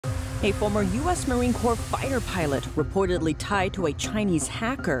A former U.S. Marine Corps fighter pilot reportedly tied to a Chinese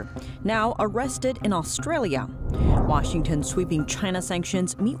hacker, now arrested in Australia. Washington's sweeping China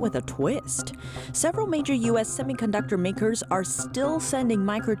sanctions meet with a twist. Several major U.S. semiconductor makers are still sending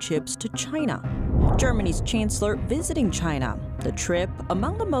microchips to China. Germany's chancellor visiting China. The trip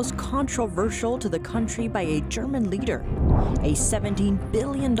among the most controversial to the country by a German leader. A $17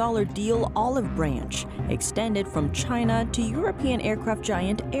 billion deal olive branch extended from China to European aircraft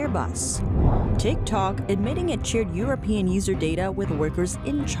giant Airbus. TikTok admitting it shared European user data with workers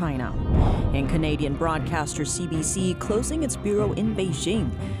in China. And Canadian broadcaster CBC closing its bureau in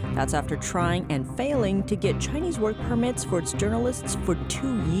Beijing. That's after trying and failing to get Chinese work permits for its journalists for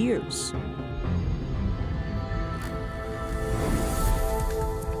 2 years.